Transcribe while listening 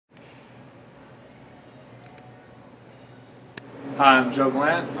Hi, I'm Joe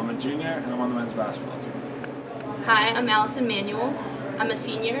Glant. I'm a junior and I'm on the men's basketball team. Hi, I'm Allison Manuel. I'm a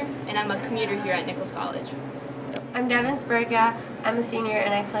senior and I'm a commuter here at Nichols College. I'm Devin Spurga. I'm a senior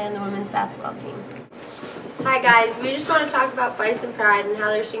and I play on the women's basketball team. Hi guys, we just want to talk about Bison Pride and how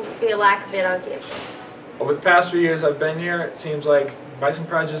there seems to be a lack of it on campus. Over the past few years I've been here, it seems like Bison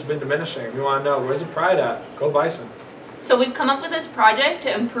Pride's just been diminishing. We want to know, where's the pride at? Go Bison. So we've come up with this project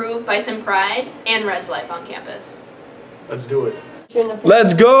to improve Bison Pride and res life on campus. Let's do it.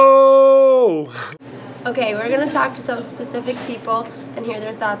 Let's go! Okay, we're going to talk to some specific people and hear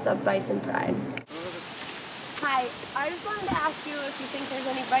their thoughts on Bison Pride. Hi, I just wanted to ask you if you think there's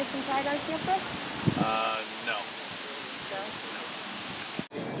any Bison Pride on campus? No.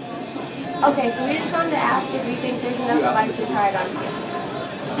 Okay, so we just wanted to ask if you think there's enough Bison Pride on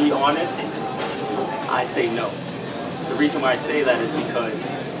campus. To be honest, I say no. The reason why I say that is because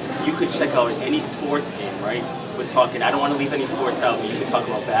you could check out any sports game, right? We're talking, I don't want to leave any sports out, but you can talk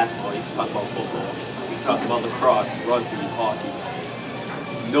about basketball, you can talk about football, you can talk about lacrosse, rugby,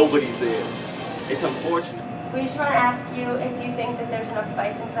 hockey. Nobody's there. It's unfortunate. We just want to ask you if you think that there's enough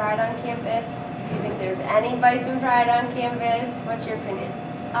Bison Pride on campus, if you think there's any Bison Pride on campus. What's your opinion?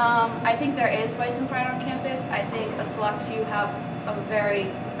 I think there is Bison Pride on campus. I think a select few have a very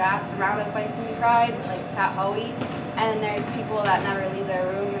vast amount of Bison Pride, like Pat Hoey, and there's people that never leave their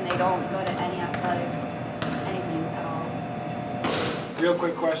room and they don't go to any athletic, anything at all. Real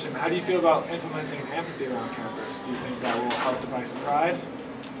quick question, how do you feel about implementing an amphitheater on campus? Do you think that will help the Bison Pride?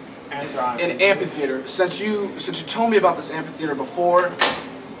 Answer honestly. An amphitheater. Since you told me about this amphitheater before,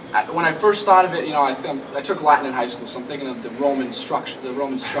 when I first thought of it, you know, I took Latin in high school, so I'm thinking of the Roman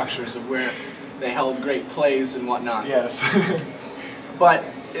structures of where they held great plays and whatnot. Yes. But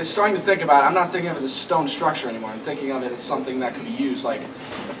it's starting to think about it. I'm not thinking of it as stone structure anymore. I'm thinking of it as something that could be used. Like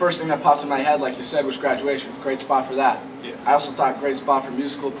the first thing that pops in my head, like you said, was graduation. Great spot for that. Yeah. I also thought great spot for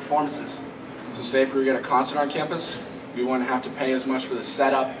musical performances. So say if we were to get a concert on campus, we wouldn't have to pay as much for the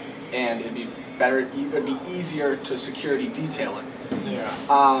setup, and it'd be better. It'd be easier to security detail it. Yeah.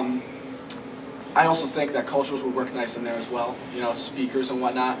 I also think that culturals would work nice in there as well. You know, speakers and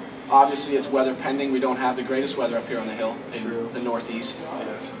whatnot. Obviously, it's weather pending. We don't have the greatest weather up here on the hill in the Northeast.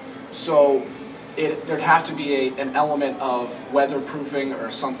 Yes. So there'd have to be an element of weatherproofing or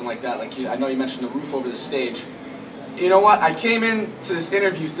something like that. Like I know you mentioned the roof over the stage. You know what? I came into this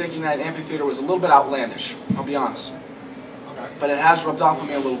interview thinking that an amphitheater was a little bit outlandish. I'll be honest. Okay. But it has rubbed off on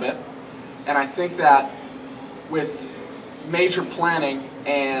me a little bit. And I think that with major planning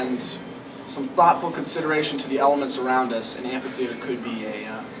and some thoughtful consideration to the elements around us, an amphitheater could be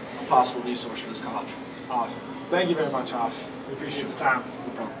a possible resource for this college. Awesome. Thank you very much, Haas. We appreciate the time.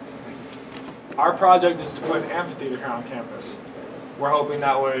 No problem. Our project is to put an amphitheater here on campus. We're hoping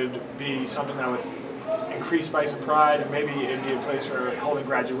that would be something that would increase Bison Pride, and maybe it'd be a place for holding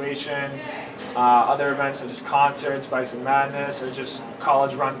graduation, other events such as concerts, Bison Madness, or just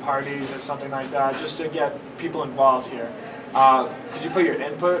college-run parties or something like that, just to get people involved here. Could you put your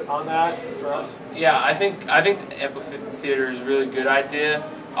input on that for us? Yeah, I think the amphitheater is a really good idea.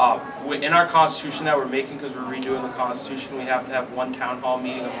 In our constitution that we're making, because we're redoing the constitution, we have to have one town hall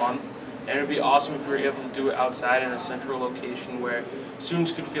meeting a month, and it would be awesome if we were able to do it outside in a central location where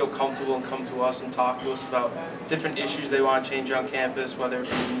students could feel comfortable and come to us and talk to us about different issues they want to change on campus, whether it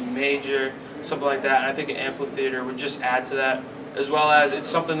be a new major, something like that. And I think an amphitheater would just add to that, as well as it's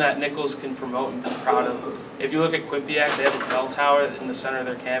something that Nichols can promote and be proud of. If you look at Quinnipiac, they have a bell tower in the center of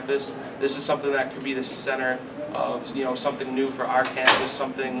their campus. This is something that could be the center of, you know, something new for our campus,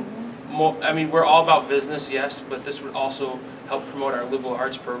 something more. I mean, we're all about business, yes, but this would also help promote our liberal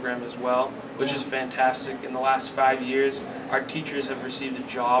arts program as well, which is fantastic. In the last 5 years, our teachers have received a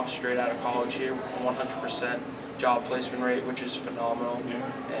job straight out of college here, 100% job placement rate, which is phenomenal.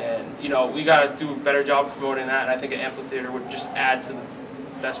 Yeah. And you know, we got to do a better job promoting that, and I think an amphitheater would just add to the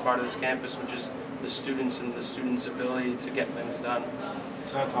best part of this campus, which is the students and the students' ability to get things done.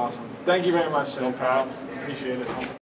 That's awesome. Thank you very much, No problem. Appreciate it.